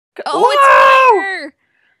Oh, Whoa!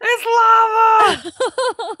 It's lava!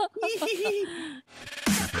 It's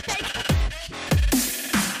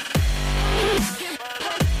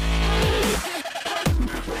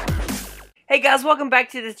Hey guys, welcome back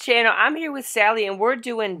to the channel. I'm here with Sally and we're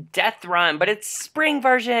doing Death Run, but it's spring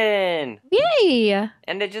version. Yay!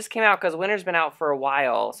 And it just came out because winter's been out for a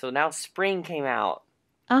while, so now spring came out.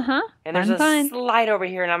 Uh-huh. And there's a slide over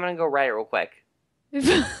here and I'm going to go ride it real quick.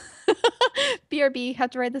 BRB,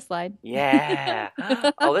 have to ride the slide. Yeah.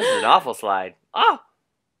 Oh, this is an awful slide. Oh,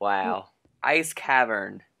 wow. Ice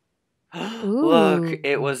cavern. Look,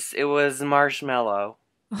 it was marshmallow.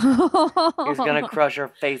 He's gonna crush our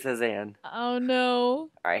faces in. Oh no.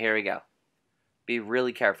 Alright, here we go. Be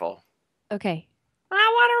really careful. Okay.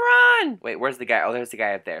 I wanna run! Wait, where's the guy? Oh, there's the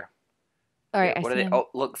guy up there. Alright, What I are see they? him. Oh,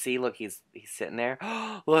 look, see, look, he's sitting there.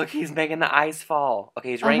 Look, he's making the ice fall.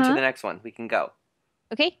 Okay, he's running to the next one. We can go.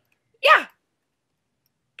 Okay. Yeah!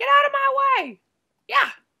 Get out of my way! Yeah!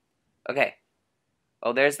 Okay.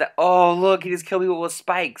 Oh, there's the. Oh, look, he just killed me with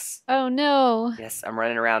spikes. Oh no. Yes, I'm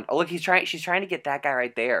running around. Oh, look, she's trying to get that guy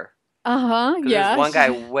right there. Uh-huh. Yeah. There's one guy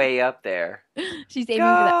way up there. She's aiming for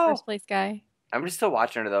that first place guy. I'm just still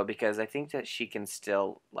watching her though because I think that she can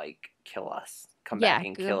still like kill us. Come back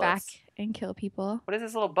and kill us. And kill people. What does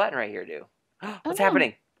this little button right here do? What's no.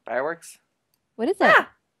 happening? Fireworks? What is it?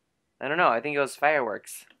 I don't know. I think it was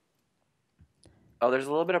fireworks. Oh, there's a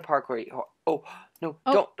little bit of parkour. Oh no!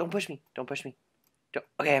 Oh. Don't push me! Don't push me! Don't.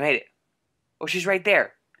 Okay, I made it. Oh, she's right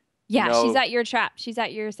there. Yeah, No. she's at your trap. She's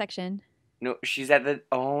at your section. No, she's at the.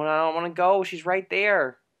 Oh, no, I don't want to go. She's right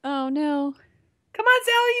there. Oh no. Come on,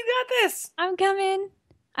 Sally, you got this. I'm coming.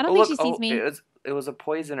 I don't think she sees me. It was a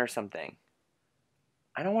poison or something.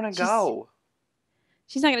 I don't want to go.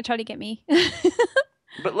 She's not gonna try to get me.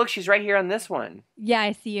 But look, she's right here on this one. Yeah,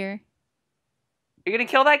 I see her. You're gonna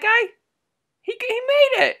kill that guy? He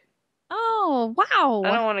made it. Oh, wow.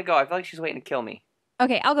 I don't want to go. I feel like she's waiting to kill me.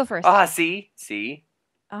 Okay, I'll go first. Ah, see.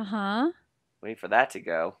 Uh-huh. Wait for that to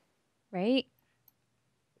go. Right?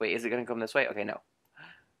 Wait, is it gonna come this way? Okay, no.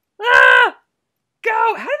 Ah!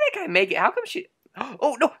 Go! How did that guy make it? How come she?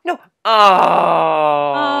 Oh no!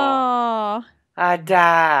 Oh! Oh. I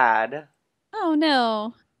died. Oh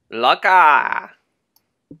no. Lucka! All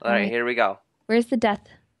right, Alright. here we go. Where's the death?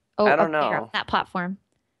 Oh, I don't up there, know. on that platform.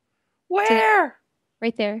 Where?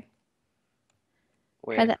 Right there.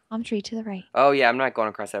 Where? By that palm tree to the right. Oh yeah, I'm not going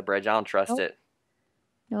across that bridge. I don't trust it.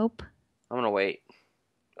 Nope. I'm gonna wait.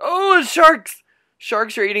 Oh, it's sharks!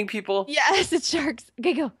 Sharks are eating people. Yes, it's sharks.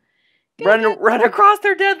 Okay, go. Run across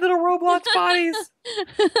their dead little Roblox bodies.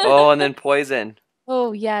 Oh, and then poison.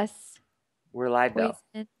 Oh, yes. We're live though.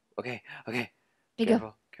 Poison. Okay. Okay,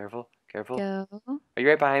 Careful. go. Are you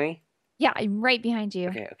right behind me? Yeah, I'm right behind you.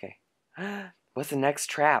 Okay. What's the next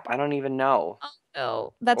trap? I don't even know. Oh,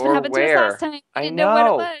 no. That's Or what happened to us where? last time. I We didn't know what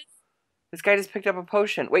know. it was. This guy just picked up a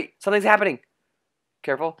potion. Wait, something's happening.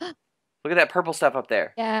 Careful. Look at that purple stuff up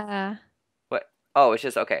there. Yeah. What? Oh, it's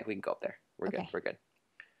just okay. We can go up there. We're Okay. good.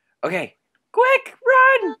 Okay. Quick,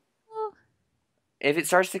 run! Oh. If it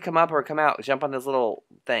starts to come up or come out, jump on this little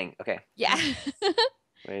thing. Okay. Yeah.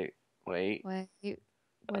 Wait. Wait. What is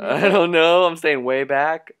I it? don't know. I'm staying way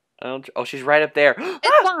back. Oh, she's right up there. It's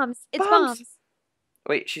bombs. It's Bombs. bombs.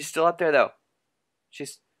 Wait, she's still up there though.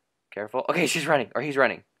 She's careful. Okay, she's running, or he's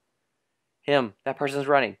running. Him. That person's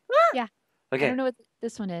running. Yeah. Okay. I don't know what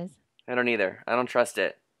this one is. I don't either. I don't trust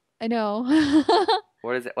it. I know.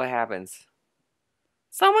 What is it? What happens?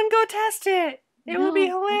 Someone go test it. It would be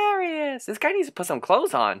hilarious. This guy needs to put some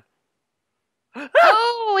clothes on.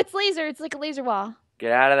 Oh, it's laser. It's like a laser wall.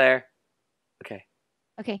 Get out of there. Okay.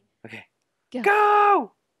 Okay. Go.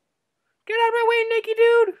 Go! Get out of my way, Nikki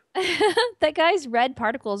dude. That guy's red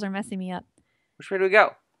particles are messing me up. Which way do we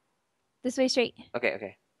go? This way straight.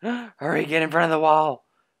 Okay. Hurry, get in front of the wall.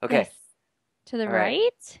 Okay. Yes. To the All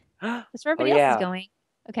right. right? That's where everybody else is going.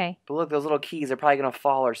 Okay. But look, those little keys are probably going to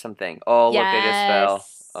fall or something. Oh, look, they just fell.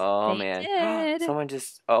 Yes, Oh, they man. did. Someone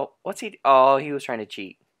just... Oh, what's he... Oh, he was trying to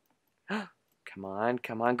cheat. Come on.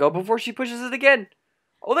 Go before she pushes it again.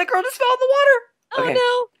 Oh, that girl just fell in the water. Oh, Okay.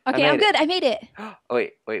 no. Okay, I'm made it. good. I made it. Oh,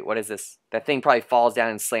 wait, what is this? That thing probably falls down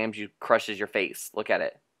and slams you, crushes your face. Look at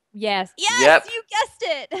it. Yes. Yes, Yep. you guessed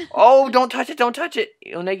it. Oh, don't touch it.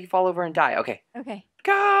 It'll make you fall over and die. Okay. Okay.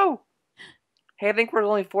 Go! Hey, I think we're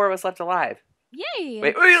only 4 of us left alive. Yay.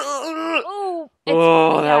 Wait. Oh,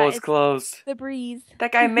 That was close. The breeze.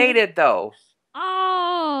 That guy made it, though.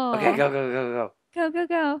 Oh. Okay, go.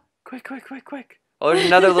 Go. Quick. Oh, there's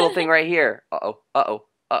another little thing right here. Uh-oh.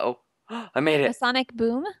 I made A it. sonic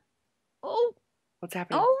boom. Oh. What's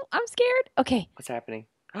happening? Oh, I'm scared. Okay. What's happening?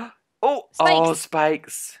 Oh, Spikes.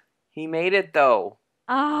 spikes. He made it, though.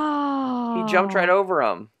 He jumped right Oh. over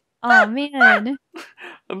him. Oh man.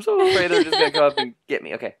 I'm so afraid they're just gonna come up and get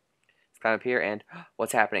me. Okay, let's climb up here and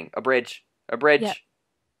what's happening? A bridge. A Yep. bridge.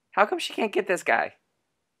 How come she can't get this guy?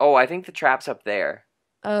 Oh, I think the trap's up there.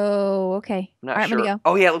 Oh, okay. I'm All not right, I'm gonna sure. go.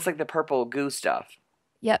 Oh yeah, it looks like the purple goo stuff.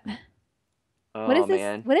 Yep. What Oh is this?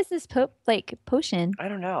 man. What is this like potion? I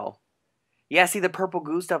don't know. Yeah, see the purple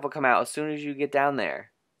goo stuff will come out as soon as you get down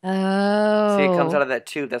there. See, it comes out Oh. of that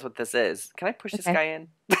tube. That's what this is. Can I push this Okay. guy in?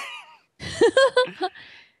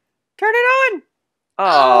 Turn it on!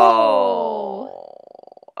 Oh.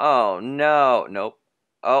 Oh. Oh no. Nope.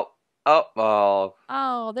 Oh. Oh. Oh.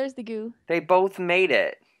 Oh, there's the goo. They both made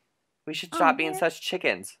it. We should Oh stop being man. such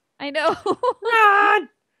chickens. I know. Run!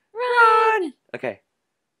 Run. Run! Okay.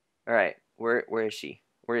 All right. Where is she?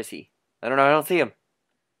 Where is he? I don't know. I don't see him.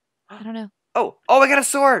 I don't know. Oh, I got a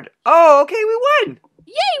sword. Oh, okay, we won.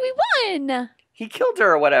 Yay, we won. He killed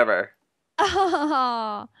her or whatever.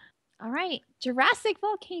 Oh. All right. Jurassic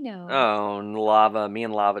volcano. Oh, lava. Me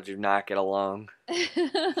and lava do not get along.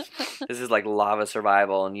 This is like lava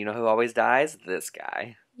survival, and you know who always dies? This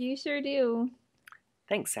guy. You sure do.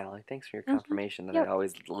 Thanks, Sally. Thanks for your confirmation that Yep. I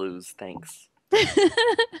always lose. Thanks.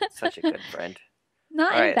 Such a good friend.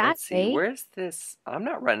 Not All in right, that let's see. way. Where's this? I'm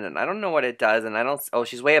not running. I don't know what it does, and I don't. Oh,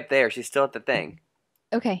 she's way up there. She's still at the thing.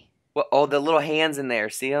 Okay. What? Oh, the little hands in there.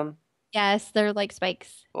 See them? Yes, they're like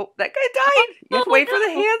spikes. Oh, that guy died. You have to Oh, wait for the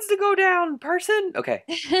no. hands to go down, person. Okay,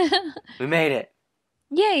 we made it.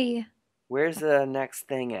 Yay. Where's the next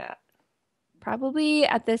thing at? Probably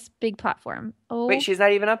at this big platform. Oh. Wait, she's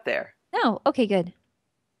not even up there. No. Okay, good.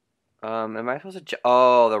 Am I supposed to?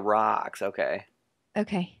 Oh, the rocks. Okay.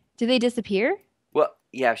 Okay. Do they disappear? Well,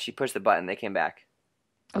 yeah. She pushed the button. They came back.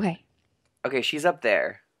 Okay. Okay, she's up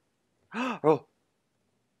there. Oh.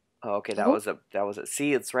 Oh, okay, that Oh. was a.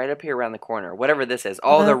 See, it's right up here around the corner. Whatever this is.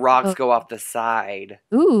 Oh, the rocks go off the side.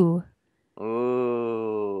 Ooh.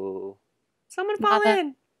 Ooh. Someone fall Lava.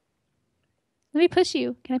 in. Let me push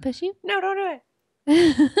you. Can I push you? No, don't do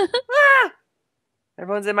it. Ah!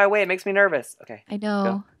 Everyone's in my way. It makes me nervous. Okay. I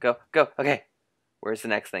know. Go. Okay. Where's the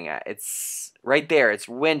next thing at? It's right there. It's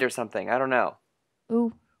wind or something. I don't know.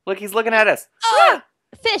 Ooh. Look, he's looking at us. Oh! Ah!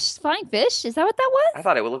 Fish. Flying fish. Is that what that I was?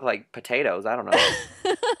 thought it would look like potatoes. I don't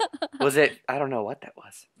know. Was it? I don't know what that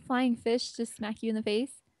was. Flying fish just smack you in the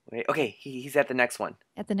face? Wait. Okay, he's at the next one.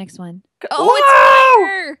 At the next one. Oh,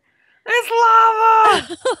 Oh, it's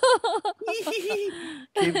fire!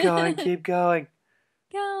 it's Keep going. Keep going.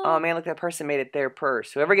 Go. Oh man, look, that person made it there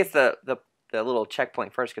first. Whoever gets the little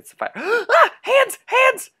checkpoint first gets the fire. Ah! Hands!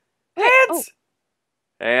 Hands! Hands!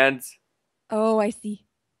 Hands! Oh, I see.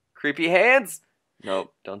 Creepy hands!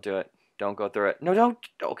 Nope, don't do it. Don't go through it. No, don't.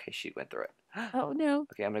 Okay, she went through it. Oh no.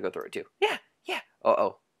 Okay, I'm gonna go through it too. Yeah.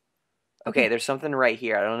 Oh. Okay, there's something right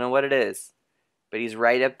here. I don't know what it is, but he's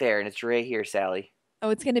right up there, and it's right here, Sally.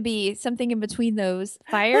 Oh, it's gonna be something in between those.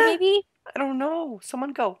 Fire, maybe? I don't know.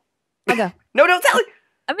 Someone go. I'll go. No, Sally!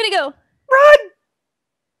 I'm gonna go. Run!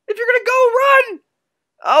 If you're gonna go, run!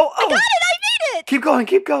 Oh! I got it! I made it! Keep going,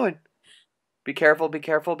 keep going. Be careful, be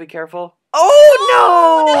careful, be careful.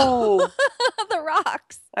 Oh, no! The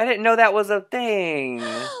rocks. I didn't know that was a thing.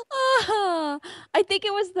 I think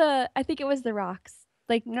it was the rocks.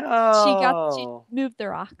 Like No. she moved the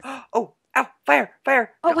rocks. Oh, ow, fire.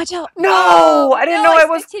 Oh, watch out. No, Oh, I didn't no, know I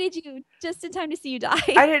was. spectated you just in time to see you die.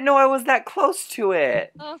 I didn't know I was that close to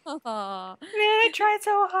it. Oh. Man, I tried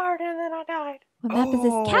so hard and then I died. What map is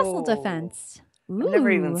this? Castle Oh. Defense. I've never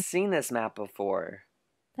even Ooh, seen this map before.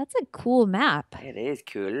 that's a cool map. It is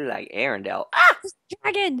cool, like Arendelle. Ah! This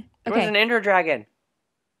dragon. There was an Okay. Ender Dragon.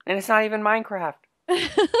 And it's not even Minecraft.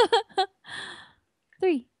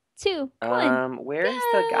 3, 2, 1. Where's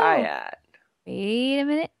the guy Go. at? Wait a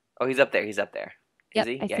minute. Oh, he's up there. Is Yep,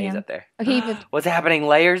 he? I Yeah, see he's him. up there. Okay, he moved. What's happening?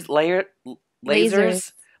 Lasers?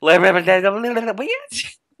 Lasers.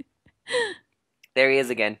 There he is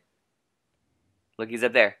again. Look, he's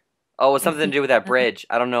up there. Oh, it's something to do with that bridge.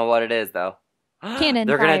 I don't know what it is, though. Cannon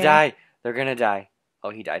They're gonna fire. die. They're gonna die. Oh,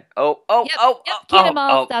 he died. Oh. Yep,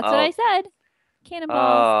 cannonballs. That's what I said. Cannonballs.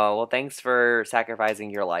 Oh, well, thanks for sacrificing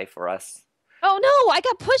your life for us. Oh no, I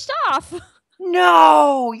got pushed off.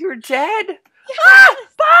 No, you're dead? Yes. Ah!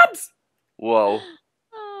 Bombs! Whoa.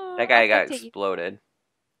 Oh, That guy I'll got take you. exploded.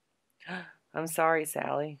 I'm sorry,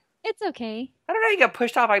 Sally. It's okay. I don't know. You got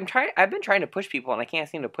pushed off. I've been trying to push people, and I can't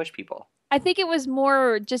seem to push people. I think it was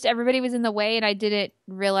more just everybody was in the way, and I didn't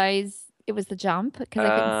realize it was the jump because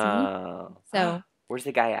I couldn't see. So, Where's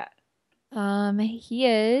the guy at? he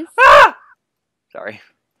is. Ah! Sorry.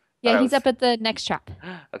 Yeah, Thought I he's was- up at the next trap.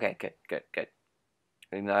 Okay, good.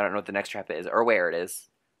 Even though I don't know what the next trap is or where it is.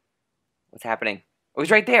 What's happening? Oh,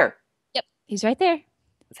 he's right there. Yep, he's right there.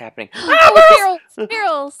 What's happening? Oh, barrels!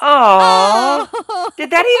 Barrels! Aww. Oh!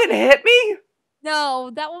 Did that even hit me? No,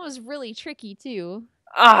 that one was really tricky too.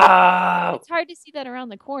 Oh. It's hard to see that around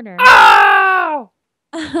the corner. Oh.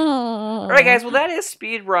 Alright Oh. guys, well that is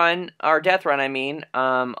speed run, or death run I mean,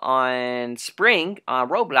 on Spring on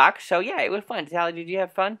Roblox. So yeah, it was fun. Tally, did you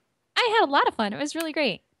have fun? I had a lot of fun. It was really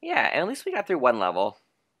great. Yeah, and at least we got through one level.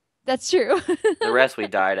 That's true. The rest we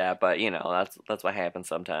died at, but you know, that's what happens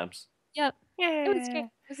sometimes. Yep. It was great. Yeah.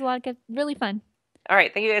 It was a lot of good, really fun.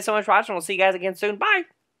 Alright, thank you guys so much for watching. We'll see you guys again soon. Bye!